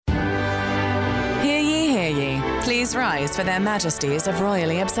Glass rise for their majesties of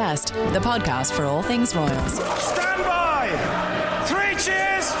Royally Obsessed, the podcast for all things royals. Stand by! 3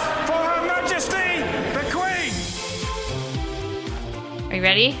 cheers for Her Majesty, the Queen! Are you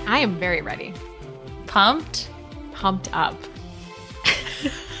ready? I am very ready. Pumped? Pumped up.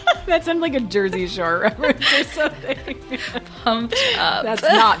 That sounds like a Jersey Shore reference or something. Pumped up. That's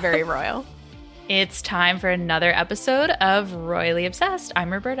not very royal. It's time for another episode of Royally Obsessed.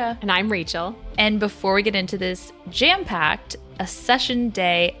 I'm Roberta. And I'm Rachel. And before we get into this jam-packed Accession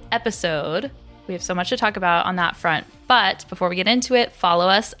Day episode, we have so much to talk about on that front. But before we get into it, follow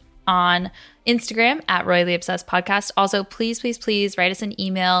us on Instagram at Royally Obsessed Podcast. Also, please write us an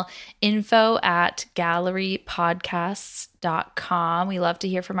email, info@gallerypodcasts.com. We love to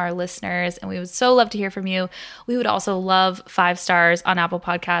hear from our listeners, and we would so love to hear from you. We would also love 5 stars on Apple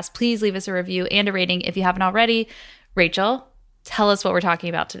Podcasts. Please leave us a review and a rating if you haven't already. Rachel, tell us what we're talking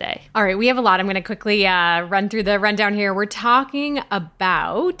about today. All right, we have a lot. I'm going to quickly run through the rundown here. We're talking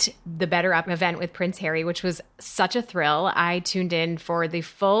about the Better Up event with Prince Harry, which was such a thrill. I tuned in for the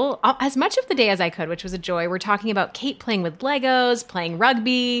full, as much of the day as I could, which was a joy. We're talking about Kate playing with Legos, playing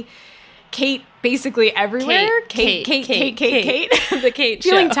rugby, Kate basically everywhere. Kate. The Kate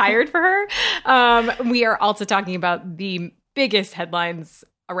Feeling show. tired for her. We are also talking about the biggest headlines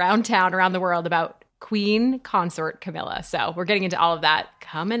around town, around the world about Queen Consort Camilla. So we're getting into all of that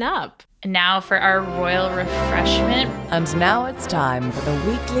coming up. And now for our royal refreshment. And now it's time for the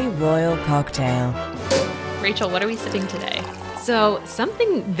weekly royal cocktail. Rachel, what are we sipping today? So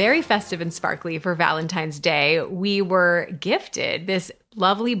something very festive and sparkly for Valentine's Day. We were gifted this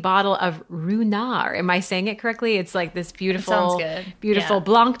lovely bottle of Runar. Am I saying it correctly? It's like this beautiful, sounds good. beautiful Yeah.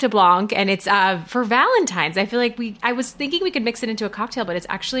 Blanc de Blanc. And it's for Valentine's. I feel like I was thinking we could mix it into a cocktail, but it's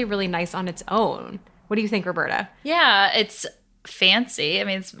actually really nice on its own. What do you think, Roberta? Yeah, it's fancy. I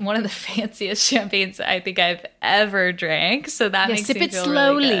mean, it's one of the fanciest champagnes I think I've ever drank. So that makes sip me it feel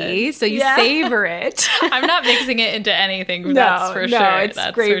slowly really good. so you savor it. I'm not mixing it into anything. That's for sure. No, it's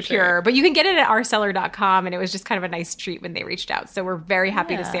That's grape for sure. pure. But you can get it at ourseller.com, and it was just kind of a nice treat when they reached out. So we're very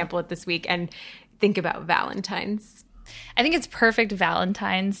happy to sample it this week and think about Valentine's. I think it's perfect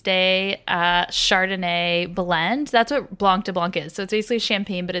Valentine's Day Chardonnay blend. That's what Blanc de Blanc is. So it's basically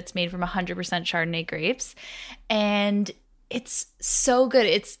champagne, but it's made from 100% Chardonnay grapes. And it's so good.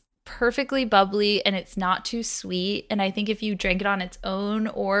 It's perfectly bubbly and it's not too sweet. And I think if you drink it on its own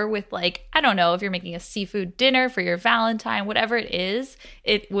or with like, I don't know, if you're making a seafood dinner for your Valentine, whatever it is,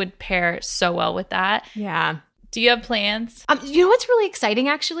 it would pair so well with that. Yeah. Do you have plans? You know what's really exciting,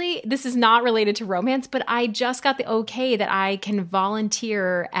 actually? This is not related to romance, but I just got the okay that I can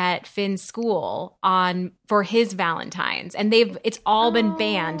volunteer at Finn's school for his Valentine's. And it's all been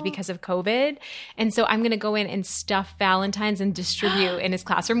banned because of COVID. And so I'm going to go in and stuff Valentine's and distribute in his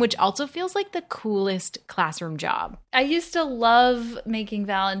classroom, which also feels like the coolest classroom job. I used to love making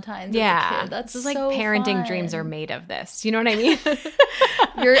Valentines as a kid. That's this is so like parenting fun. Dreams are made of this. You know what I mean?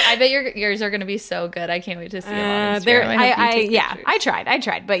 I bet yours are going to be so good. I can't wait to see them on Instagram. I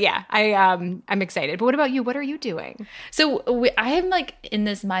tried, but yeah, I'm excited. But what about you? What are you doing? So I am like in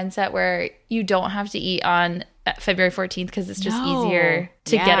this mindset where you don't have to eat on February 14th because it's just easier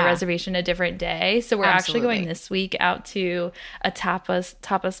to get a reservation a different day. So we're actually going this week out to a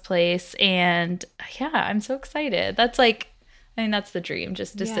tapas place, and yeah, I'm so excited. That's that's the dream,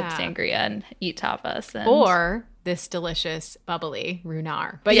 just to sip sangria and eat tapas or this delicious bubbly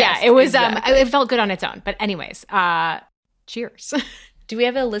Runar. But yes, yeah, it was exactly. It felt good on its own. But anyways, cheers. Do we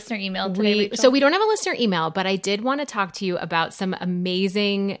have a listener email today, Rachel? So we don't have a listener email, but I did want to talk to you about some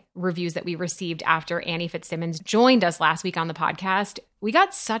amazing reviews that we received after Annie Fitzsimmons joined us last week on the podcast. We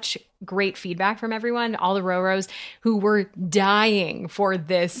got such great feedback from everyone, all the Roros who were dying for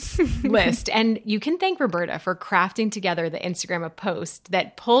this list. And you can thank Roberta for crafting together the Instagram post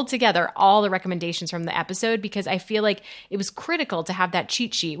that pulled together all the recommendations from the episode, because I feel like it was critical to have that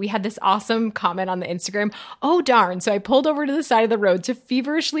cheat sheet. We had this awesome comment on the Instagram. Oh, darn. So I pulled over to the side of the road to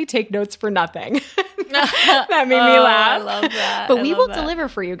feverishly take notes for nothing. That made me laugh. I love that. But we will deliver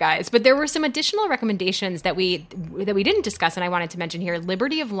for you guys. But there were some additional recommendations that we didn't discuss, and I wanted to mention here.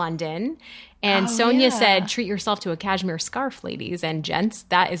 Liberty of London. And Sonia said, treat yourself to a cashmere scarf, ladies and gents.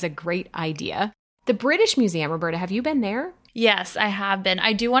 That is a great idea. The British Museum, Roberta, have you been there? Yes, I have been.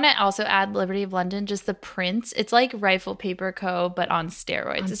 I do want to also add Liberty of London, just the prints. It's like Rifle Paper Co., but on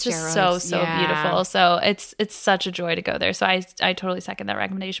steroids. It's just so beautiful. So it's such a joy to go there. So I totally second that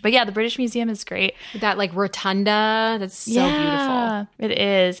recommendation. But yeah, the British Museum is great. That like rotunda, that's so beautiful. It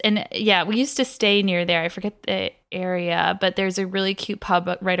is. And yeah, we used to stay near there. I forget area, but there's a really cute pub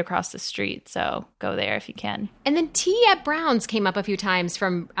right across the street. So go there if you can. And then tea at Brown's came up a few times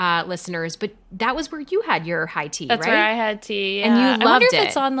from listeners, but that was where you had your high tea, That's right? where I had tea. Yeah. And you loved I wonder it. if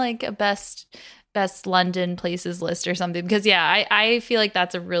it's on like a best London places list or something. Because I feel like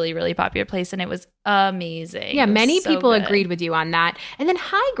that's a really, really popular place, and it was amazing. Yeah, many so people good. agreed with you on that. And then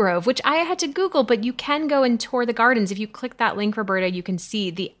Highgrove, which I had to Google, but you can go and tour the gardens. If you click that link, Roberta, you can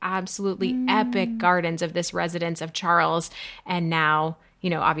see the absolutely epic gardens of this residence of Charles. And now,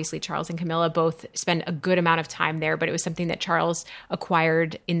 obviously Charles and Camilla both spend a good amount of time there, but it was something that Charles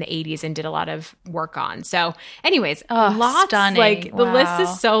acquired in the 80s and did a lot of work on. So anyways, lots, stunning. like the Wow. list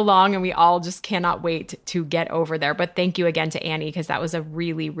is so long and we all just cannot wait to get over there. But thank you again to Annie, because that was a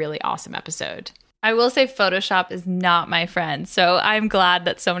really, really awesome episode. I will say Photoshop is not my friend, so I'm glad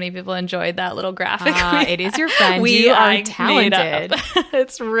that so many people enjoyed that little graphic. It is your friend. You are talented.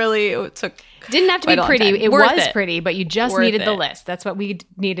 It took Didn't have to quite be a long pretty. time. It Worth was it. pretty, but you just Worth needed the it. list. That's what we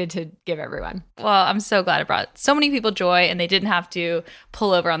needed to give everyone. Well, I'm so glad it brought so many people joy, and they didn't have to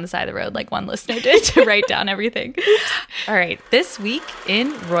pull over on the side of the road like one listener did to write down everything. All right, this week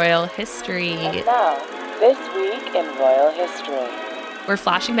in royal history. And now, this week in royal history. We're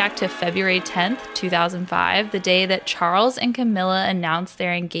flashing back to February 10th, 2005, the day that Charles and Camilla announced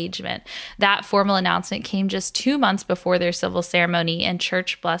their engagement. That formal announcement came just 2 months before their civil ceremony and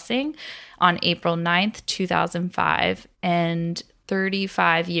church blessing on April 9th, 2005, and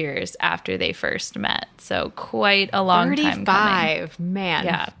 35 years after they first met. So quite a long time coming. 35, man.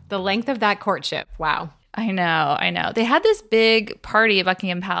 Yeah. The length of that courtship. Wow. I know. They had this big party at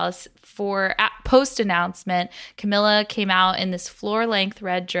Buckingham Palace for post-announcement. Camilla came out in this floor-length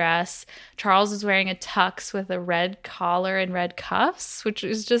red dress. Charles was wearing a tux with a red collar and red cuffs, which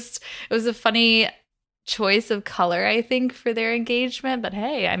was it was a funny choice of color, I think, for their engagement. But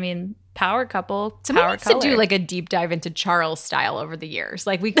hey, I mean, power couple, Somebody power needs color. to do like a deep dive into Charles' style over the years.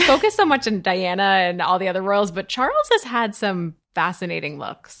 Like we focus so much on Diana and all the other royals, but Charles has had some fascinating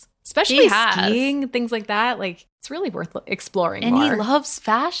looks. Especially He has. skiing, things like that. Like, it's really worth exploring And more. he loves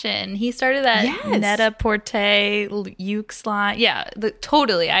fashion. He started that Yes. Net-a-Porter Ukes line. Yeah,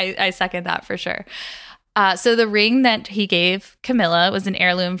 totally. I second that for sure. So the ring that he gave Camilla was an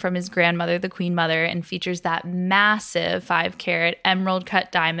heirloom from his grandmother, the Queen Mother, and features that massive 5-carat emerald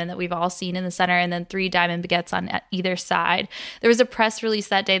cut diamond that we've all seen in the center, and then 3 diamond baguettes on either side. There was a press release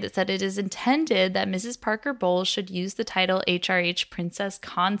that day that said it is intended that Mrs. Parker Bowles should use the title HRH Princess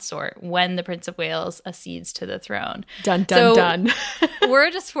Consort when the Prince of Wales accedes to the throne. Dun, dun, So- dun.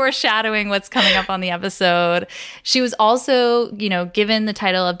 We're just foreshadowing what's coming up on the episode. She was also, given the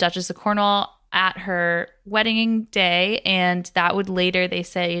title of Duchess of Cornwall at her wedding day, and that would later, they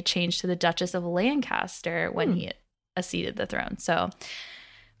say, change to the Duchess of Lancaster when he acceded the throne. So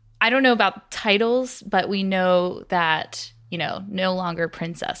I don't know about titles, but we know that, no longer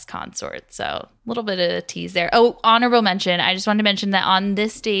princess consort. So a little bit of a tease there. Oh, honorable mention. I just wanted to mention that on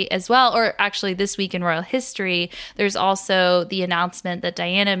this date as well, or actually this week in royal history, there's also the announcement that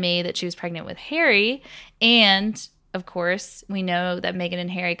Diana made that she was pregnant with Harry. And of course, we know that Meghan and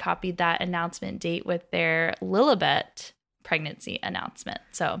Harry copied that announcement date with their Lilibet pregnancy announcement.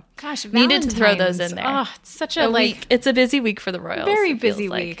 So Gosh, needed to throw those in there. Oh, it's such a week. It's a busy week for the royals. very it feels busy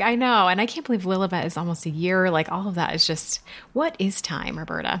like. week. I know. And I can't believe Lilibet is almost a year. Like all of that is just, what is time,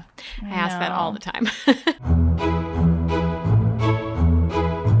 Roberta? I ask that all the time.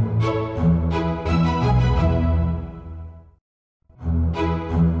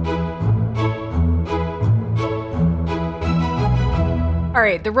 All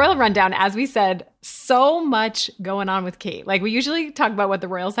right, the royal rundown, as we said, so much going on with Kate. Like we usually talk about what the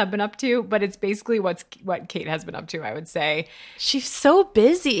royals have been up to, but it's basically what Kate has been up to, I would say. She's so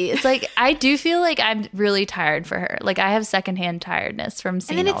busy. It's like, I do feel like I'm really tired for her. Like I have secondhand tiredness from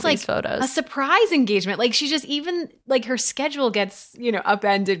seeing And then all it's like these photos. a surprise engagement. Like she just even like her schedule gets,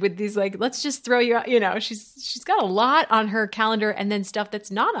 upended with these like, let's just throw you out, she's got a lot on her calendar and then stuff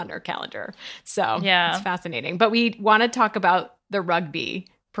that's not on her calendar. So Yeah. it's fascinating. But we want to talk about the rugby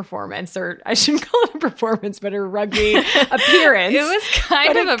performance, or I shouldn't call it a performance, but her rugby appearance. It was kind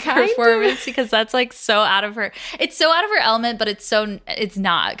But of a it kind of- performance because that's like so out of her. It's so out of her element, but it's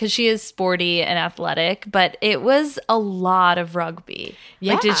not, because she is sporty and athletic. But it was a lot of rugby.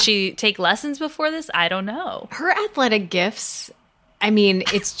 Yeah. Like, did she take lessons before this? I don't know. Her athletic gifts, I mean,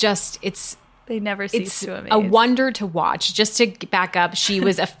 it's They never cease to amaze. a wonder to watch. Just to back up, she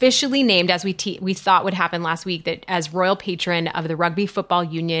was officially named, as we thought would happen last week, that as royal patron of the Rugby Football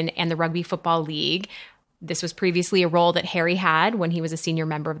Union and the Rugby Football League. This was previously a role that Harry had when he was a senior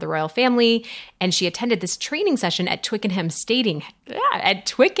member of the royal family, and she attended this training session at Twickenham Stadium.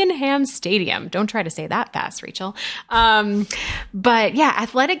 Don't try to say that fast, Rachel. But yeah,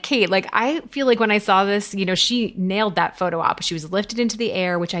 athletic Kate. Like, I feel like when I saw this, she nailed that photo op. She was lifted into the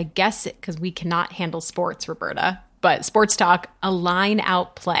air, which I guess because we cannot handle sports, Roberta, but sports talk, a line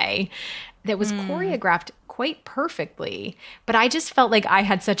out play that was choreographed quite perfectly. But I just felt like I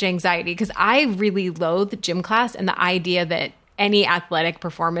had such anxiety because I really loathe gym class, and the idea that any athletic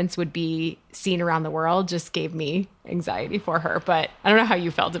performance would be seen around the world just gave me anxiety for her. But I don't know how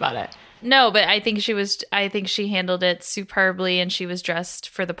you felt about it. No, but I think she handled it superbly, and she was dressed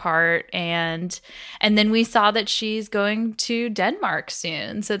for the part. And then we saw that she's going to Denmark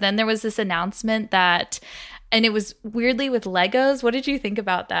soon. So then there was this announcement and it was weirdly with Legos. What did you think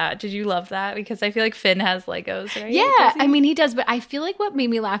about that? Did you love that? Because I feel like Finn has Legos, right? Yeah, I mean, he does. But I feel like what made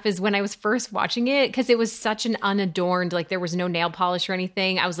me laugh is when I was first watching it, because it was such an unadorned, like there was no nail polish or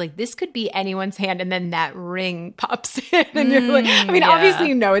anything. I was like, this could be anyone's hand. And then that ring pops in. And you're like, I mean, obviously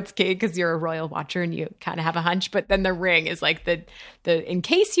you know it's Kate because you're a royal watcher and you kind of have a hunch. But then the ring is like the in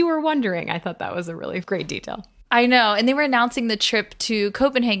case you were wondering. I thought that was a really great detail. I know. And they were announcing the trip to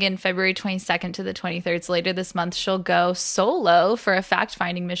Copenhagen February 22nd to the 23rd. So later this month, she'll go solo for a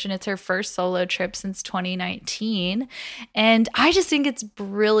fact-finding mission. It's her first solo trip since 2019. And I just think it's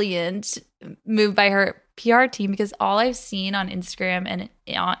brilliant move by her PR team, because all I've seen on Instagram and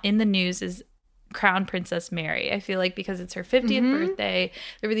in the news is Crown Princess Mary. I feel like because it's her 50th birthday,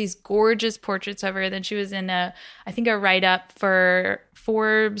 there were these gorgeous portraits of her. Then she was in I think a write-up for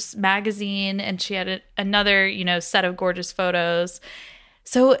Forbes magazine, and she had another, set of gorgeous photos.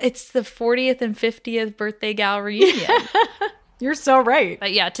 So it's the 40th and 50th birthday gal reunion. You're so right.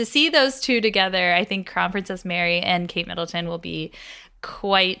 But yeah, to see those two together, I think Crown Princess Mary and Kate Middleton will be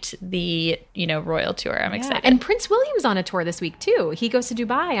quite the royal tour. I'm excited. And Prince William's on a tour this week too. He goes to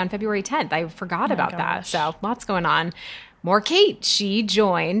Dubai on February 10th. I forgot about that. So lots going on. More Kate. She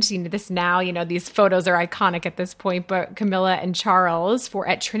joined these photos are iconic at this point, but Camilla and Charles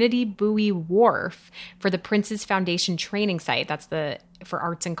at Trinity Buoy Wharf for the Prince's Foundation training site. That's for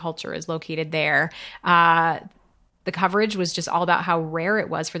arts and culture is located there. The coverage was just all about how rare it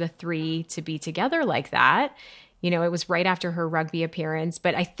was for the three to be together like that. It was right after her rugby appearance,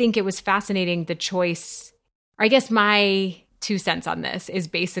 but I think it was fascinating the choice. I guess my 2 cents on this is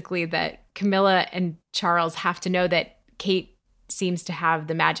basically that Camilla and Charles have to know that Kate seems to have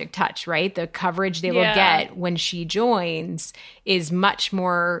the magic touch, right? The coverage they will get when she joins is much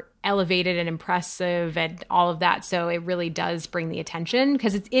more elevated and impressive and all of that. So it really does bring the attention,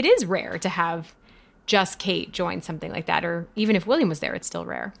 because it is rare to have just Kate join something like that. Or even if William was there, it's still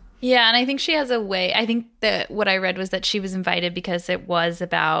rare. Yeah, and I think she has a way. I think that what I read was that she was invited because it was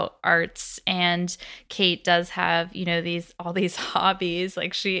about arts, and Kate does have, all these hobbies.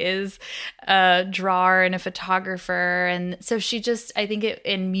 Like, she is a drawer and a photographer, and so she just, I think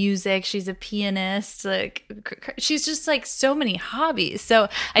in music, she's a pianist. Like, she's just like so many hobbies. So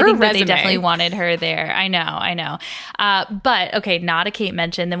I think that they definitely wanted her there. I know. But okay, not a Kate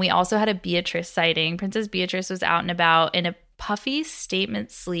mention. Then we also had a Beatrice sighting. Princess Beatrice was out and about in a puffy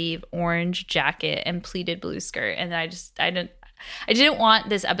statement sleeve orange jacket and pleated blue skirt, and I didn't want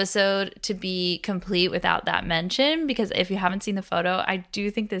this episode to be complete without that mention, because if you haven't seen the photo, I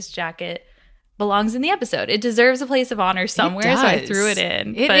do think this jacket belongs in the episode. It deserves a place of honor somewhere, so I threw it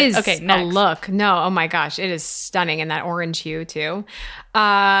in. It is a look. No, oh my gosh, it is stunning in that orange hue too.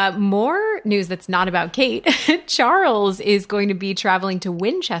 More news that's not about Kate. Charles is going to be traveling to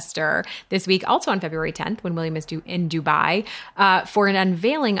Winchester this week, also on February 10th, when William is in Dubai, for an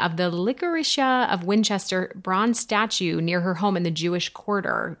unveiling of the Licoricia of Winchester bronze statue near her home in the Jewish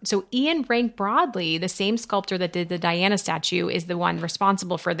Quarter. So Ian Rank Broadley, the same sculptor that did the Diana statue, is the one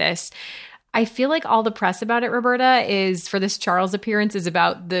responsible for this. I feel like all the press about it, Roberta, is for this Charles appearance is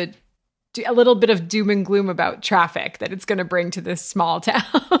about a little bit of doom and gloom about traffic that it's going to bring to this small town.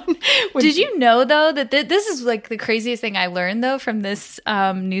 Did you know, though, that this is like the craziest thing I learned, though, from this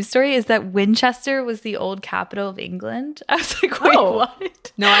news story is that Winchester was the old capital of England? I was like, wait,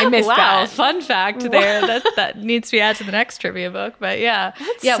 what? No, I missed that. Fun fact there. That needs to be added to the next trivia book. But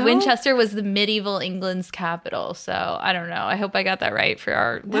Winchester was the medieval England's capital. So I don't know. I hope I got that right for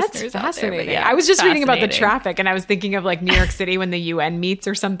our listeners out there. But I was just reading about the traffic, and I was thinking of like New York City when the UN meets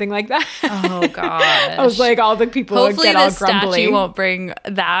or something like that. Oh, gosh. I was like, all the people hopefully get all this grumbly. Statue won't bring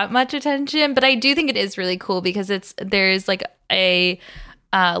that much attention, but I do think it is really cool because there's like a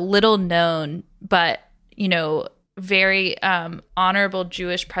little known but very honorable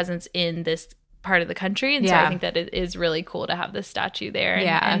Jewish presence in this part of the country. And so I think that it is really cool to have this statue there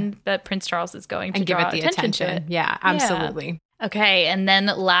and that Prince Charles is going to draw attention to it. Yeah, absolutely. Yeah. Okay. And then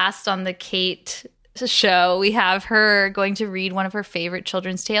last on the Kate show, we have her going to read one of her favorite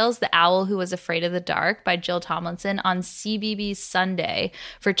children's tales, The Owl Who Was Afraid of the Dark by Jill Tomlinson, on CBeebies Sunday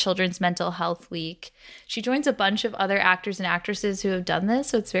for Children's Mental Health Week. She joins a bunch of other actors and actresses who have done this,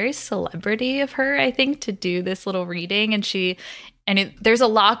 so it's very celebrity of her, I think, to do this little reading. And there's a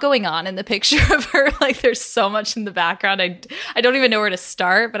lot going on in the picture of her. Like, there's so much in the background. I don't even know where to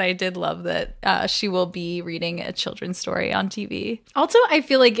start, but I did love that she will be reading a children's story on TV. Also, I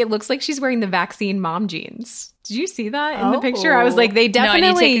feel like it looks like she's wearing the vaccine mom jeans. Did you see that in the picture? I was like, they definitely, no,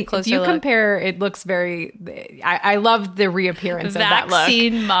 I need to take a closer if you look. Compare, it looks very, I love the reappearance of that look.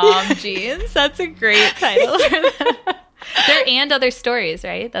 Vaccine mom jeans. That's a great title for that. They're and other stories,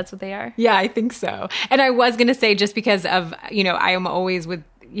 right? That's what they are. Yeah, I think so. And I was going to say, just because of, I am always with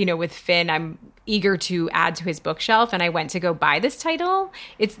Finn, I'm eager to add to his bookshelf, and I went to go buy this title.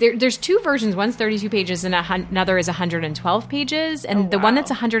 It's there's two versions. One's 32 pages and another is 112 pages. And the one that's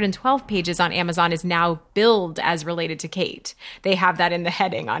 112 pages on Amazon is now billed as related to Kate. They have that in the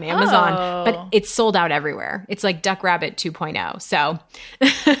heading on Amazon, but it's sold out everywhere. It's like Duck Rabbit 2.0. So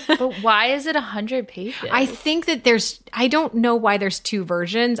but why is it 100 pages? I think that I don't know why there's two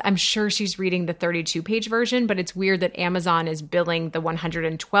versions. I'm sure she's reading the 32 page version, but it's weird that Amazon is billing the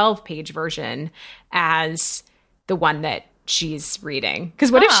 112 page version as the one that she's reading.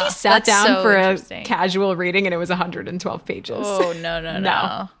 Because what if she sat down for a casual reading and it was 112 pages? Oh,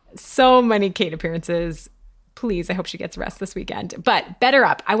 no. So many Kate appearances. Please, I hope she gets rest this weekend. But Better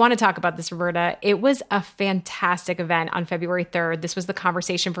Up, I want to talk about this, Roberta. It was a fantastic event on February 3rd. This was the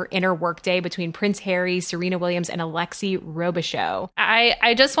conversation for Inner Workday between Prince Harry, Serena Williams, and Alexi Robichaux.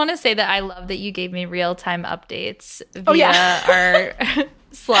 I just want to say that I love that you gave me real-time updates via our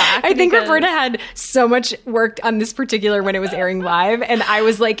Slack. I think Roberta had so much work on this particular when it was airing live, and I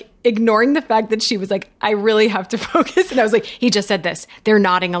was like ignoring the fact that she was like, I really have to focus. And I was like, he just said this. They're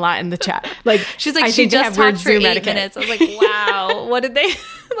nodding a lot in the chat. Like, she's like, she just talked for 8 minutes. I was like, wow, what did they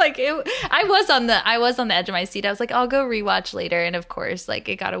like? I was on the edge of my seat. I was like, I'll go rewatch later, and of course, like,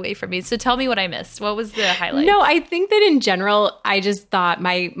 it got away from me. So tell me what I missed. What was the highlight? No, I think that in general, I just thought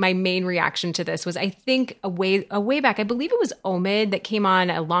my main reaction to this was, I think a way back, I believe it was Omid that came on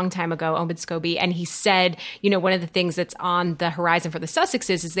a long time ago, Omid Scobie, and he said, one of the things that's on the horizon for the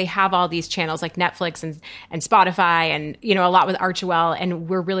Sussexes is they have all these channels like Netflix and Spotify and, a lot with Archewell. And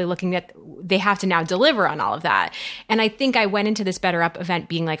we're really looking at, they have to now deliver on all of that. And I think I went into this Better Up event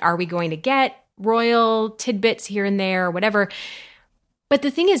being like, are we going to get royal tidbits here and there or whatever? But the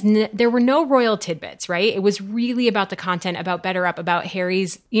thing is, there were no royal tidbits, right? It was really about the content, about Better Up, about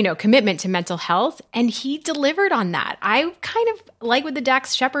Harry's, commitment to mental health. And he delivered on that. I kind of like with the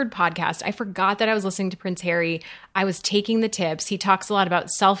Dax Shepard podcast, I forgot that I was listening to Prince Harry. I was taking the tips. He talks a lot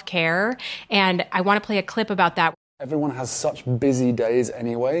about self-care. And I want to play a clip about that. Everyone has such busy days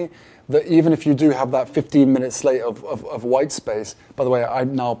anyway, that even if you do have that 15-minute slate of white space, by the way, I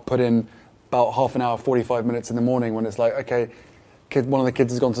now put in about half an hour, 45 minutes in the morning when it's like, okay, one of the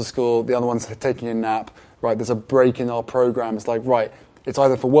kids has gone to school, the other one's taking a nap, right? There's a break in our program. It's like, right, it's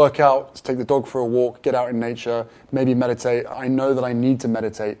either for workout, to take the dog for a walk, get out in nature, maybe meditate. I know that I need to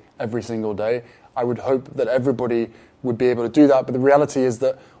meditate every single day. I would hope that everybody would be able to do that. But the reality is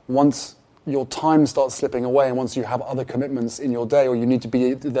that once your time starts slipping away and once you have other commitments in your day or you need to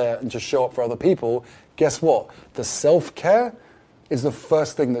be there and just show up for other people, guess what? The self-care is the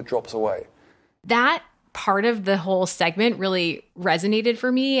first thing that drops away. That part of the whole segment really resonated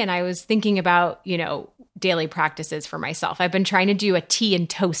for me. And I was thinking about, daily practices for myself. I've been trying to do a tea and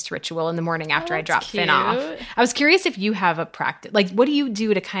toast ritual in the morning after I drop Finn off. I was curious if you have a practice. Like, what do you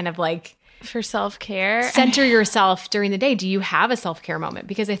do to kind of like for self-care, center yourself during the day? Do you have a self-care moment?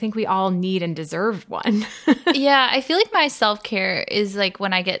 Because I think we all need and deserve one. Yeah, I feel like my self-care is like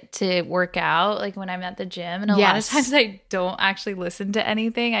when I get to work out, like when I'm at the gym. And a lot of times I don't actually listen to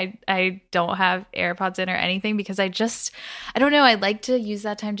anything. I don't have AirPods in or anything because I don't know. I like to use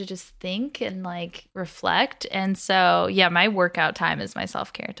that time to just think and like reflect. And so, yeah, my workout time is my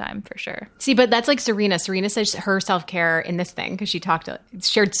self-care time for sure. See, but that's like Serena. Serena says her self-care in this thing, because she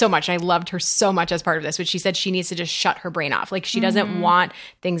shared so much. I loved her so much as part of this, but she said she needs to just shut her brain off. Like, she doesn't want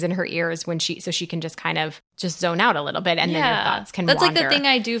things in her ears so she can just kind of just zone out a little bit, and then your thoughts can wander. That's like the thing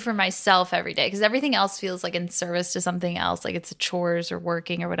I do for myself every day, because everything else feels like in service to something else, like it's chores or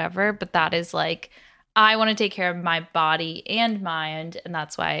working or whatever. But that is like, I want to take care of my body and mind, and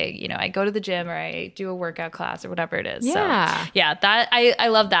that's why, I go to the gym or I do a workout class or whatever it is. Yeah. So, yeah, that I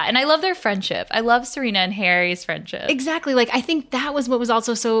love that. And I love their friendship. I love Serena and Harry's friendship. Exactly. Like, I think that was what was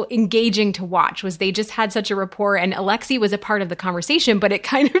also so engaging to watch, was they just had such a rapport, and Alexi was a part of the conversation, but it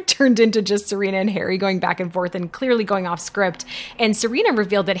kind of turned into just Serena and Harry going back and forth and clearly going off script. And Serena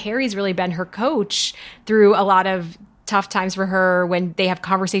revealed that Harry's really been her coach through a lot of tough times for her, when they have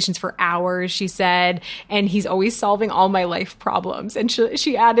conversations for hours, she said, and he's always solving all my life problems. And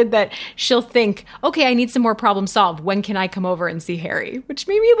she added that she'll think, okay, I need some more problems solved. When can I come over and see Harry? Which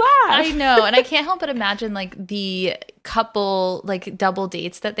made me laugh. I know. And I can't help but imagine like the couple like double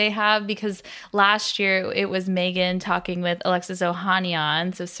dates that they have, because last year it was Megan talking with Alexis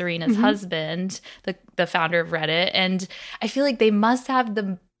Ohanian, so Serena's husband, the founder of Reddit. And I feel like they must have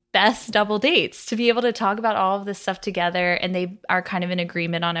the best double dates to be able to talk about all of this stuff together, and they are kind of in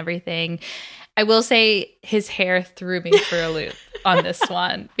agreement on everything. I will say his hair threw me for a loop on this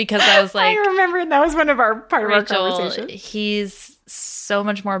one, because I was like, I remember that was one of our part of our Rachel, conversation. He's so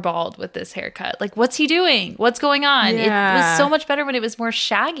much more bald with this haircut. Like, what's he doing? What's going on? Yeah. It was so much better when it was more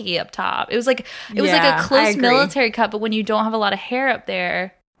shaggy up top. It was like a close military cut, but when you don't have a lot of hair up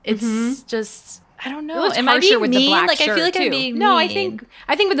there, it's just, I don't know. It looks Am I harsher being with mean? the black like, shirt, I feel like too. I'm being No, mean.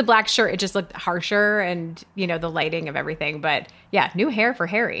 I think with the black shirt, it just looked harsher, and the lighting of everything. But yeah, new hair for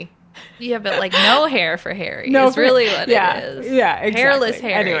Harry. Yeah, but like no hair for Harry. No, is really what it is. Yeah, exactly. Hairless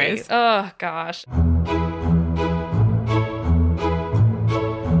Harry. Anyways. Oh gosh.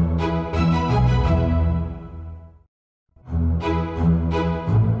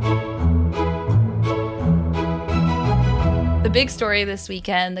 The big story this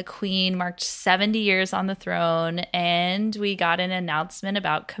weekend, the Queen marked 70 years on the throne, and we got an announcement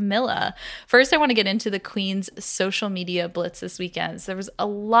about Camilla. First, I want to get into the Queen's social media blitz this weekend. So there was a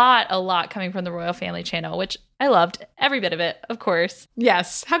lot coming from the Royal Family channel, which I loved every bit of it, of course.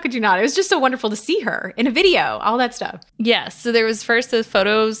 Yes. How could you not? It was just so wonderful to see her in a video, all that stuff. Yes. So there was first the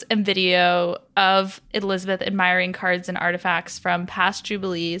photos and video of Elizabeth admiring cards and artifacts from past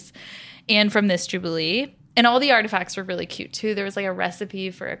jubilees and from this jubilee. And all the artifacts were really cute, too. There was like a recipe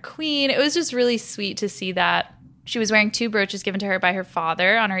for a queen. It was just really sweet to see that. She was wearing 2 brooches given to her by her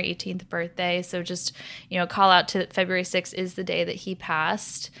father on her 18th birthday. So just, call out to February 6th is the day that he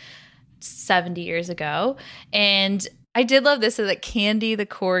passed 70 years ago. And I did love this, so that Candy, the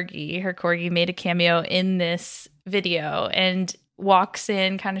corgi, her corgi, made a cameo in this video and walks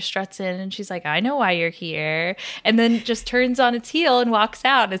in, kind of struts in, and she's like, I know why you're here. And then just turns on its heel and walks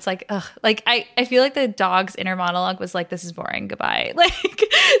out. It's like, ugh. Like, I feel like the dog's inner monologue was like, this is boring. Goodbye. Like,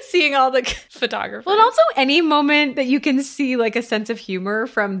 seeing all the photographers. Well, and also any moment that you can see like a sense of humor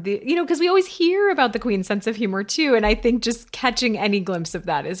from the, because we always hear about the Queen's sense of humor too. And I think just catching any glimpse of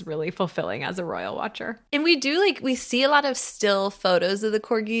that is really fulfilling as a royal watcher. And we see a lot of still photos of the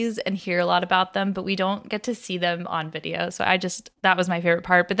corgis and hear a lot about them, but we don't get to see them on video. So that was my favorite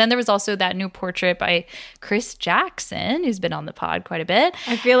part. But then there was also that new portrait by Chris Jackson, who's been on the pod quite a bit.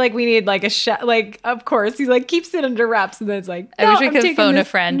 I feel like we need like a shot. Like, of course, he like keeps it under wraps, and then it's like, I wish we could phone a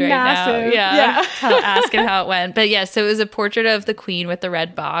friend right now. Yeah. Ask him how it went. But yeah, so it was a portrait of the Queen with the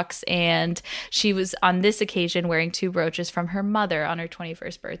red box, and she was on this occasion wearing 2 brooches from her mother on her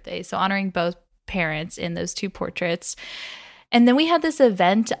 21st birthday. So honoring both parents in those 2 portraits. And then we had this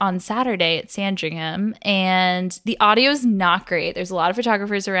event on Saturday at Sandringham, and the audio is not great. There's a lot of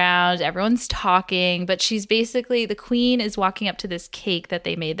photographers around. Everyone's talking, but the Queen is walking up to this cake that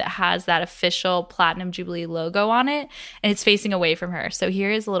they made that has that official Platinum Jubilee logo on it, and it's facing away from her. So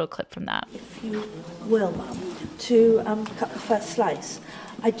here is a little clip from that. If you will, Mum, to cut the first slice.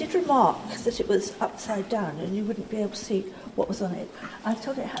 I did remark that it was upside down and you wouldn't be able to see what was on it. I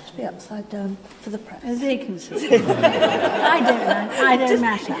thought it had to be upside down for the press. As they can see. I don't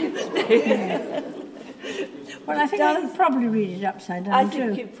matter. Yeah. Well, I think I could probably read it upside down, I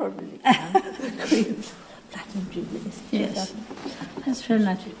too. think you probably can. The Queen's Platinum Jubilee. Yes. That's very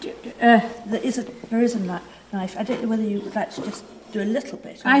nice. There is a knife. I don't know whether you would like to just do a little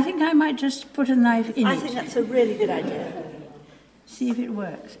bit. I think I might just put a knife in it. I think that's a really good idea. See if it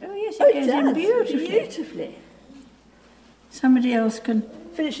works. Oh, yes, it goes in beautifully. Beautifully. Somebody else can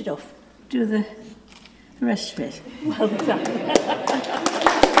Finish it off. do the rest of it. Well done.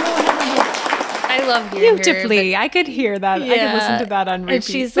 I love hearing Beautifully. I could hear that. I could listen to that on repeat. And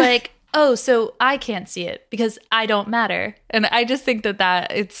she's like, oh, so I can't see it because I don't matter. And I just think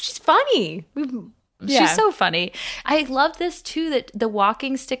that it's... She's funny. Yeah. She's so funny. I love this too, that the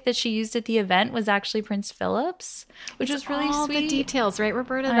walking stick that she used at the event was actually Prince Philip's, which was really all sweet. the details, right,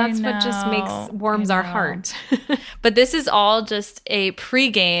 Roberta? I That's what just warms our heart. But this is all just a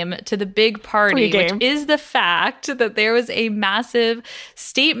pregame to the big party, which is the fact that there was a massive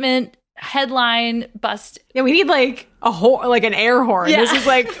statement headline bust. Yeah, we need like an air horn. Yeah. This is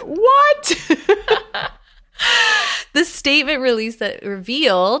like, what? The statement release that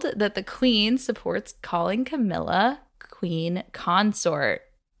revealed that the Queen supports calling Camilla Queen Consort.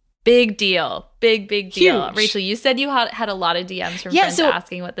 Big deal. Big deal. Huge. Rachel, you said you had a lot of DMs from friends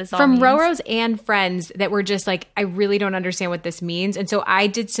asking what this all from means. Roros and friends that were just like, I really don't understand what this means. And so I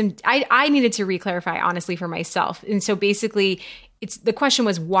did I needed to re-clarify honestly for myself. And so basically the question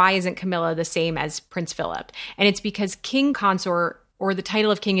was, why isn't Camilla the same as Prince Philip? And it's because King Consort, or the title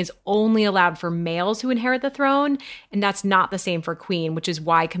of king, is only allowed for males who inherit the throne. And that's not the same for queen, which is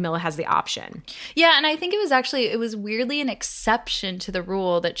why Camilla has the option. Yeah, and I think it was weirdly an exception to the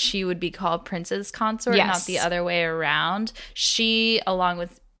rule that she would be called princess consort, Yes. not the other way around. She, along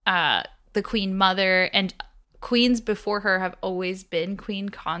with the queen mother and queens before her, have always been queen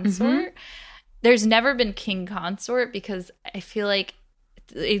consort. There's never been king consort, because I feel like,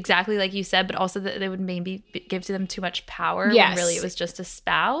 exactly like you said, but also that they would maybe give to them too much power when really it was just a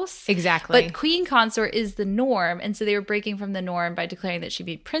spouse. Exactly. But queen consort is the norm, and so they were breaking from the norm by declaring that she'd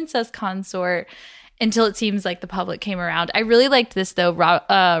be princess consort, until it seems like the public came around. I really liked this, though.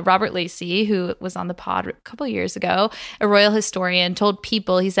 Robert Lacey, who was on the pod a couple years ago, a royal historian, told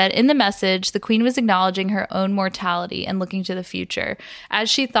People, he said, in the message, the Queen was acknowledging her own mortality and looking to the future.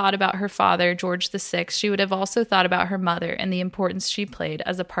 As she thought about her father, George VI, she would have also thought about her mother and the importance she played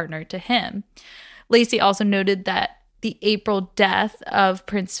as a partner to him. Lacey also noted that the April death of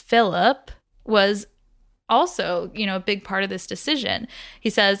Prince Philip was also, a big part of this decision. He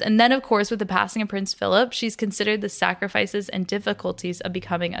says, and then, of course, with the passing of Prince Philip, she's considered the sacrifices and difficulties of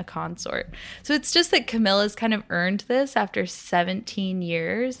becoming a consort. So it's just that Camilla's kind of earned this after 17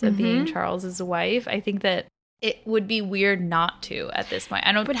 years of being Charles's wife. I think that it would be weird not to at this point.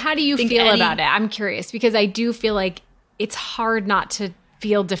 But how do you feel about it? I'm curious, because I do feel like it's hard not to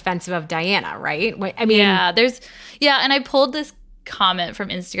feel defensive of Diana, right? I mean, and I pulled this comment from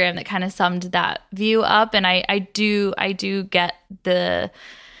Instagram that kind of summed that view up, and I do get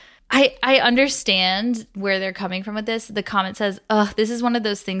I understand where they're coming from with this. The comment says, this is one of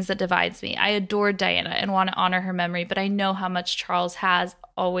those things that divides me. I adore Diana and want to honor her memory, but I know how much Charles has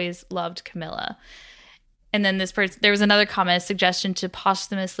always loved Camilla. And then there was another comment, a suggestion to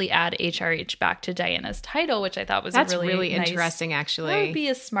posthumously add HRH back to Diana's title, which I thought was that's a really nice, interesting, actually. That would be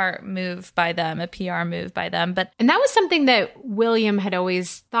a smart move by them, a PR move by them. And that was something that William had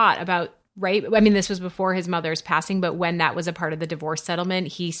always thought about, right? I mean, this was before his mother's passing, but when that was a part of the divorce settlement,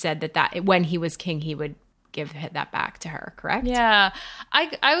 he said that when he was king, he would give that back to her, correct? Yeah.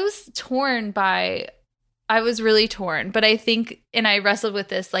 I was really torn, but I think, and I wrestled with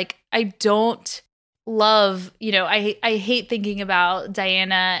this, like, I don't love, I hate thinking about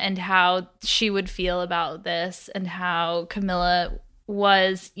Diana and how she would feel about this, and how Camilla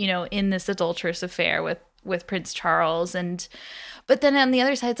was, in this adulterous affair with Prince Charles. But then on the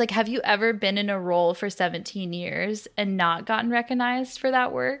other side, it's like, have you ever been in a role for 17 years and not gotten recognized for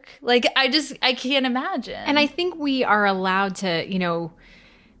that work? Like, I can't imagine. And I think we are allowed to,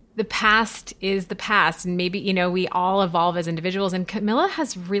 the past is the past, and maybe, we all evolve as individuals, and Camilla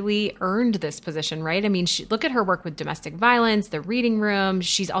has really earned this position, right? I mean, look at her work with domestic violence, the reading room.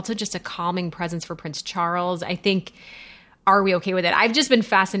 She's also just a calming presence for Prince Charles. I think, are we okay with it? I've just been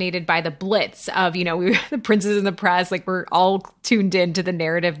fascinated by the blitz of, the princes in the press, like, we're all tuned into the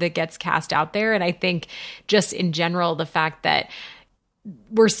narrative that gets cast out there. And I think just in general, the fact that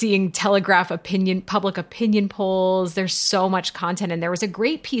we're seeing Telegraph public opinion polls. There's so much content. And there was a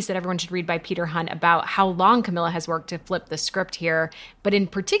great piece that everyone should read by Peter Hunt about how long Camilla has worked to flip the script here. But in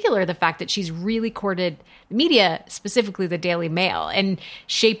particular, the fact that she's really courted the media, specifically the Daily Mail, and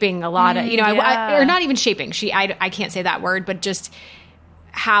shaping a lot of, or not even shaping. I can't say that word, but just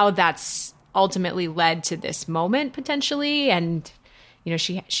how that's ultimately led to this moment potentially. And,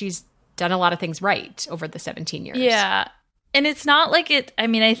 she's done a lot of things right over the 17 years. Yeah. And it's not like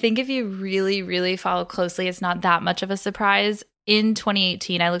I think if you really, really follow closely, it's not that much of a surprise. In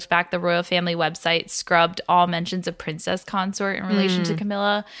 2018, I looked back, the royal family website scrubbed all mentions of princess consort in relation to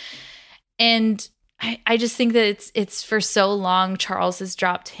Camilla. And I just think that it's for so long, Charles has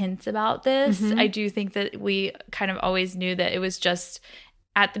dropped hints about this. I do think that we kind of always knew that it was just,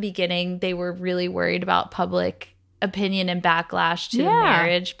 at the beginning, they were really worried about public opinion and backlash to the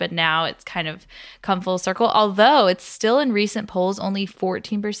marriage, but now it's kind of come full circle. Although it's still in recent polls, only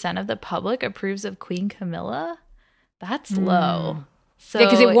 14% of the public approves of Queen Camilla. That's low. So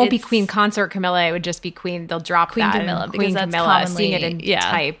because it won't be Queen Consort Camilla, it would just be Queen. They'll drop Queen that. Camilla, Queen because that's Camilla, commonly, seeing it in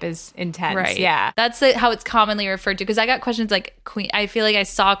type is intense. Right. Yeah, that's how it's commonly referred to. Because I got questions like Queen. I feel like I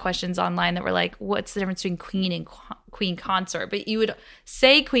saw questions online that were like, "What's the difference between Queen and Queen Consort?" But you would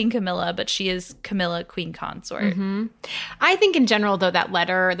say Queen Camilla, but she is Camilla, Queen Consort. I think in general, though, that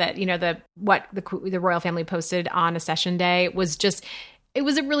letter that the royal family posted on Accession Day was just. It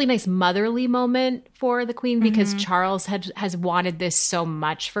was a really nice motherly moment for the Queen because Charles has wanted this so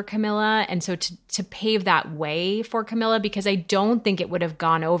much for Camilla. And so to pave that way for Camilla, because I don't think it would have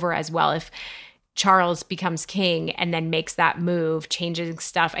gone over as well if Charles becomes king and then makes that move, changing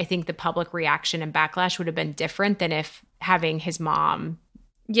stuff. I think the public reaction and backlash would have been different than if having his mom.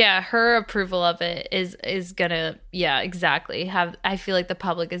 Yeah, her approval of it is gonna, exactly. I feel like the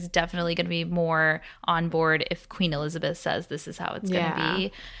public is definitely gonna be more on board if Queen Elizabeth says this is how it's gonna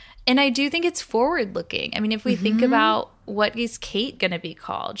be. And I do think it's forward looking. I mean, if we think about what is Kate gonna be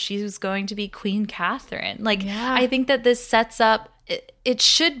called, she's going to be Queen Catherine. Like, I think that this sets up. It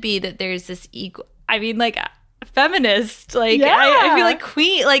should be that there's this equal. I mean, like. Feminist, like I feel like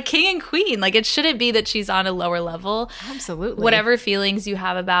queen, like king and queen, like it shouldn't be that she's on a lower level. Absolutely. Whatever feelings you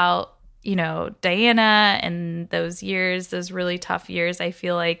have about, Diana and those years, those really tough years, I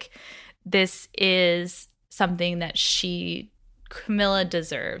feel like this is something that Camilla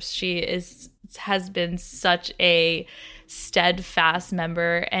deserves. She has been such a steadfast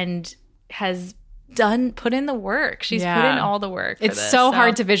member and has put in the work. She's put in all the work for it's this, so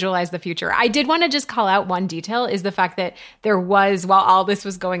hard to visualize the future. I did want to just call out one detail is the fact that there was, while all this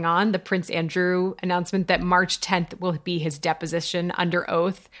was going on, the Prince Andrew announcement that March 10th will be his deposition under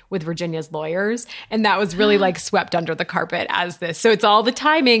oath with Virginia's lawyers. And that was really like swept under the carpet as this. So it's all the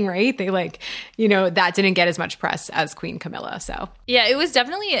timing, right? They that didn't get as much press as Queen Camilla. So yeah, it was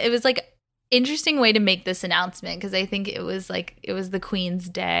like interesting way to make this announcement because I think it was the Queen's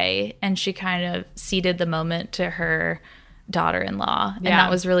day and she kind of ceded the moment to her daughter-in-law and that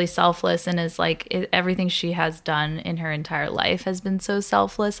was really selfless and is like everything she has done in her entire life has been so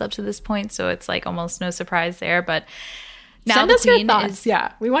selfless up to this point, so it's like almost no surprise there. But now send us your thoughts.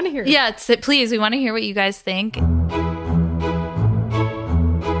 We want to hear it. Please, we want to hear what you guys think.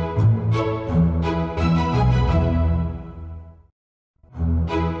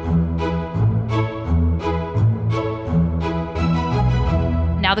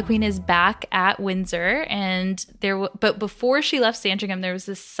 Now the Queen is back at Windsor, and but before she left Sandringham, there was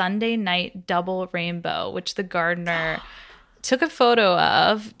this Sunday night double rainbow, which the gardener took a photo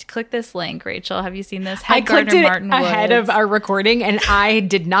of. Click this link, Rachel. Have you seen this? I clicked it ahead of our recording, and I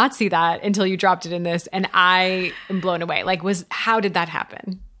did not see that until you dropped it in this, and I am blown away. How did that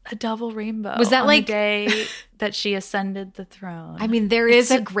happen? A double rainbow. Was that on the day that she ascended the throne? I mean, there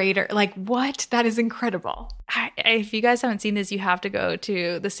is a greater, what? That is incredible. If you guys haven't seen this, you have to go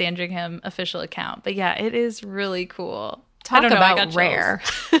to the Sandringham official account. But yeah, it is really cool. Talk about rare.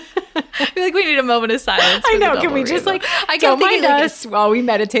 I feel like we need a moment of silence. I know. Can we just don't mind us while we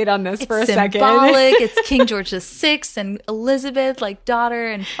meditate on this for a second? It's symbolic. It's King George VI and Elizabeth, daughter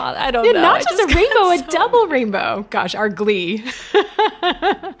and father. I don't know. Not just a rainbow, a double rainbow. Gosh, our glee.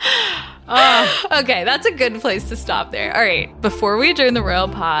 Okay, that's a good place to stop there. All right, before we adjourn the Royal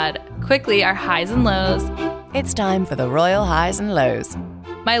Pod, quickly, our highs and lows. It's time for the Royal Highs and Lows.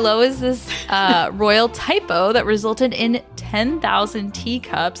 My low is this royal typo that resulted in 10,000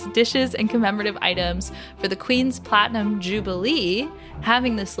 teacups, dishes, and commemorative items for the Queen's Platinum Jubilee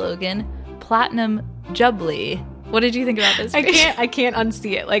having the slogan, Platinum Jubilee. What did you think about this? I can't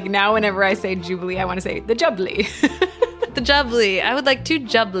unsee it. Now whenever I say Jubilee, I want to say the Jubilee. The Jubilee. I would like 2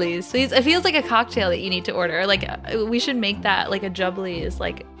 Jubblies, please. It feels like a cocktail that you need to order. We should make that a Jubilee is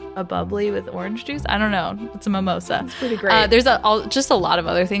a bubbly with orange juice. I don't know. It's a mimosa. It's pretty great. There's just a lot of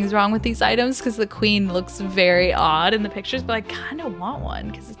other things wrong with these items because the Queen looks very odd in the pictures, but I kind of want one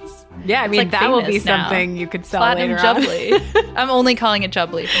because it's that will be something you could sell Platinum later Jubilee. I'm only calling it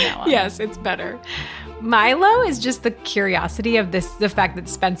Jubilee from now on. Yes, it's better. Milo is just the curiosity of the fact that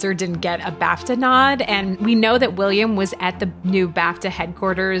Spencer didn't get a BAFTA nod. And we know that William was at the new BAFTA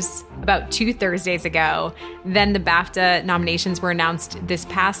headquarters about 2 Thursdays ago. Then the BAFTA nominations were announced this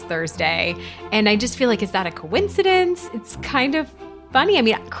past Thursday. And I just feel like, is that a coincidence? It's kind of funny. I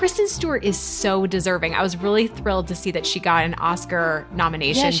mean, Kristen Stewart is so deserving. I was really thrilled to see that she got an Oscar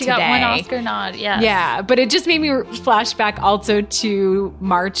nomination today. Yeah, she got one Oscar nod, yes. Yeah, but it just made me flash back also to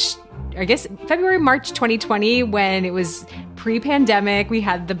March I guess February, March 2020, when it was pre-pandemic. We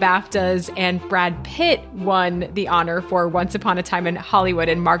had the BAFTAs, and Brad Pitt won the honor for Once Upon a Time in Hollywood,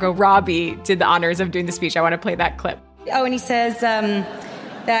 and Margot Robbie did the honors of doing the speech. I want to play that clip. Oh, and he says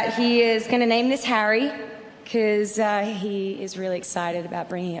that he is going to name this Harry because he is really excited about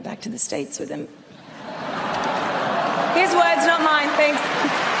bringing it back to the States with him. His words, not mine. Thanks.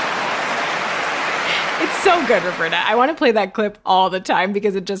 It's so good, Roberta. I want to play that clip all the time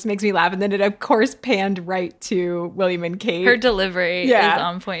because it just makes me laugh. And then it, of course, panned right to William and Kate. Her delivery is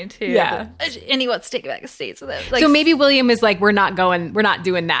on point, too. Yeah. And he wants to take it back to the States with him. Like, so maybe William is like, we're not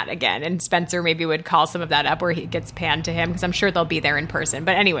doing that again. And Spencer maybe would call some of that up where he gets panned to him because I'm sure they'll be there in person.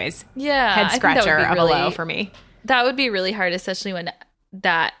 But anyways, head scratcher of a low for me. That would be really hard, especially when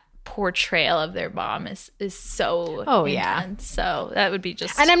that portrayal of their mom is so intense. So that would be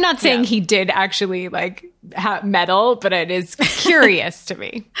just, and I'm not saying he did actually like meddle, but it is curious to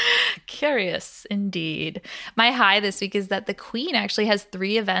me. Curious indeed. My high this week is that the Queen actually has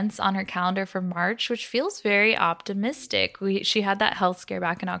 3 events on her calendar for March, which feels very optimistic. She had that health scare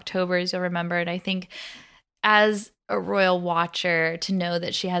back in October, as you'll remember, and I think as a royal watcher, to know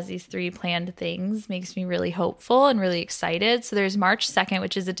that she has these 3 planned things makes me really hopeful and really excited. So there's March 2nd,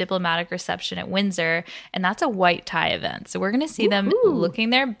 which is a diplomatic reception at Windsor, and that's a white tie event. So we're going to see them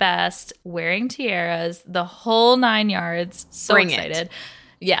looking their best, wearing tiaras, the whole 9 yards. So excited.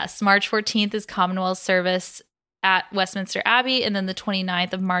 Yes, March 14th is Commonwealth service at Westminster Abbey, and then the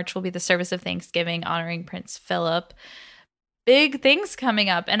 29th of March will be the service of Thanksgiving honoring Prince Philip. Big things coming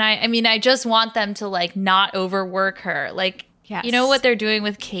up. And I mean, I just want them to like not overwork her. Like, you know what they're doing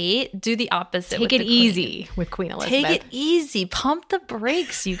with Kate? Do the opposite. Take it easy with Queen Elizabeth. Take it easy. Pump the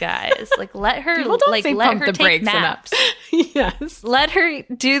brakes, you guys. Like, let her People don't like say let pump her the take brakes naps. Yes. Let her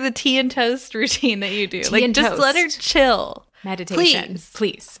do the tea and toast routine that you do. Tea like, and just toast. let her chill. Meditation.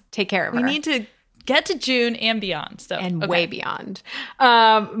 Please take care of her. We need to get to June and beyond. So way beyond.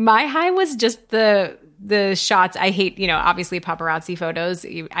 My high was just the shots. I hate, obviously paparazzi photos.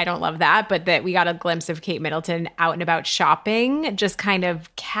 I don't love that, but that we got a glimpse of Kate Middleton out and about shopping, just kind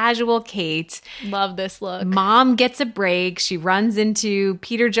of casual Kate. Love this look. Mom gets a break. She runs into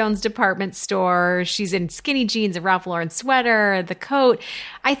Peter Jones department store. She's in skinny jeans, a Ralph Lauren sweater, the coat.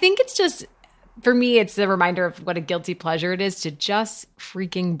 I think it's just, for me, it's a reminder of what a guilty pleasure it is to just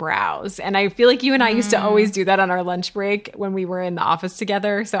freaking browse. And I feel like you and I used to always do that on our lunch break when we were in the office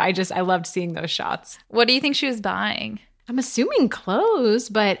together. So I loved seeing those shots. What do you think she was buying? I'm assuming clothes,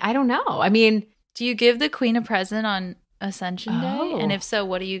 but I don't know. I mean, do you give the Queen a present on Ascension Day? And if so,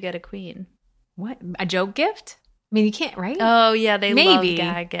 what do you get a Queen? What? A joke gift? I mean, you can't, right? Oh, yeah. They love maybe.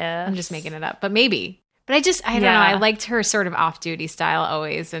 gag gifts. I'm just making it up, but maybe. But I don't know. I liked her sort of off-duty style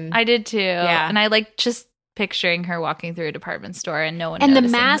always. And I did too. Yeah. And I like just picturing her walking through a department store and no one And the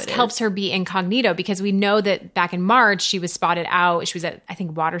noticing mask who it helps is. her be incognito because we know that back in March, she was spotted out. She was at, I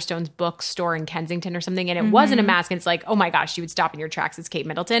think, Waterstone's bookstore in Kensington or something. And it wasn't a mask. And it's like, oh my gosh, she would stop in your tracks as Kate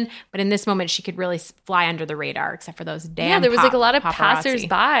Middleton. But in this moment, she could really fly under the radar, except for those damn there was like a lot of paparazzi.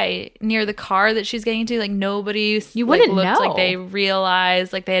 passersby near the car that she's getting into. Like nobody wouldn't looked know. like they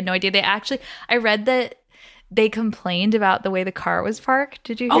realized, like they had no idea. They actually, I read that they complained about the way the car was parked.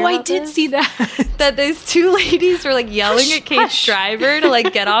 Did you hear I about did this? see that. That those 2 ladies were like yelling at Kate's driver to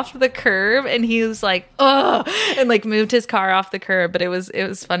like get off the curb, and he was like, ugh, and like moved his car off the curb. But it was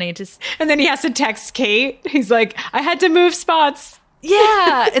funny to And then he has to text Kate. He's like, I had to move spots.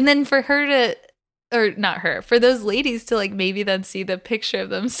 yeah. And then for her to, or not her, for those ladies to like maybe then see the picture of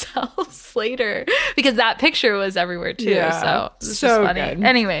themselves later, because that picture was everywhere too. Yeah. So it was So just funny. good.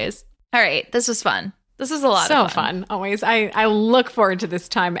 Anyways, all right, this was fun. This was a lot of fun. Always. I look forward to this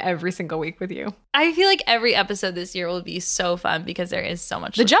time every single week with you. I feel like every episode this year will be so fun because there is so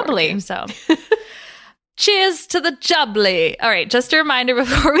much. The to look forward jubbly. to. So cheers to the jubbly. All right, just a reminder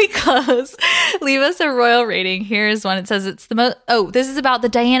before we close, leave us a royal rating. Here's one. It says it's the most, this is about the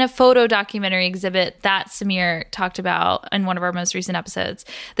Diana photo documentary exhibit that Samir talked about in one of our most recent episodes.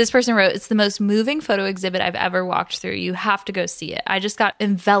 This person wrote, it's the most moving photo exhibit I've ever walked through. You have to go see it. I just got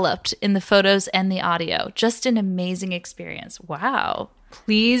enveloped in the photos and the audio. Just an amazing experience. Wow.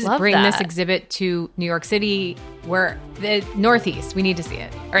 Please Love bring that. this exhibit to New York City, where the Northeast. We need to see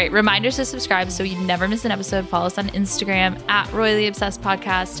it. All right, reminders to subscribe so you never miss an episode. Follow us on Instagram at Royally Obsessed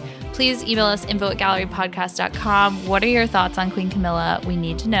Podcast. Please email us info@gallerypodcast.com. What are your thoughts on Queen Camilla? We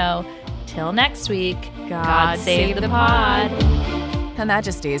need to know. Till next week, God save the pod. Her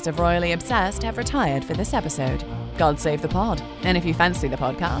Majesties of Royally Obsessed have retired for this episode. God save the pod. And if you fancy the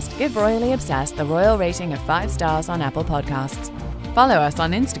podcast, give Royally Obsessed the royal rating of 5 stars on Apple Podcasts. Follow us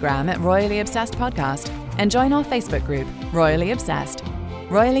on Instagram at Royally Obsessed Podcast and join our Facebook group, Royally Obsessed.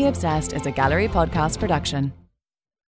 Royally Obsessed is a Gallery Podcast production.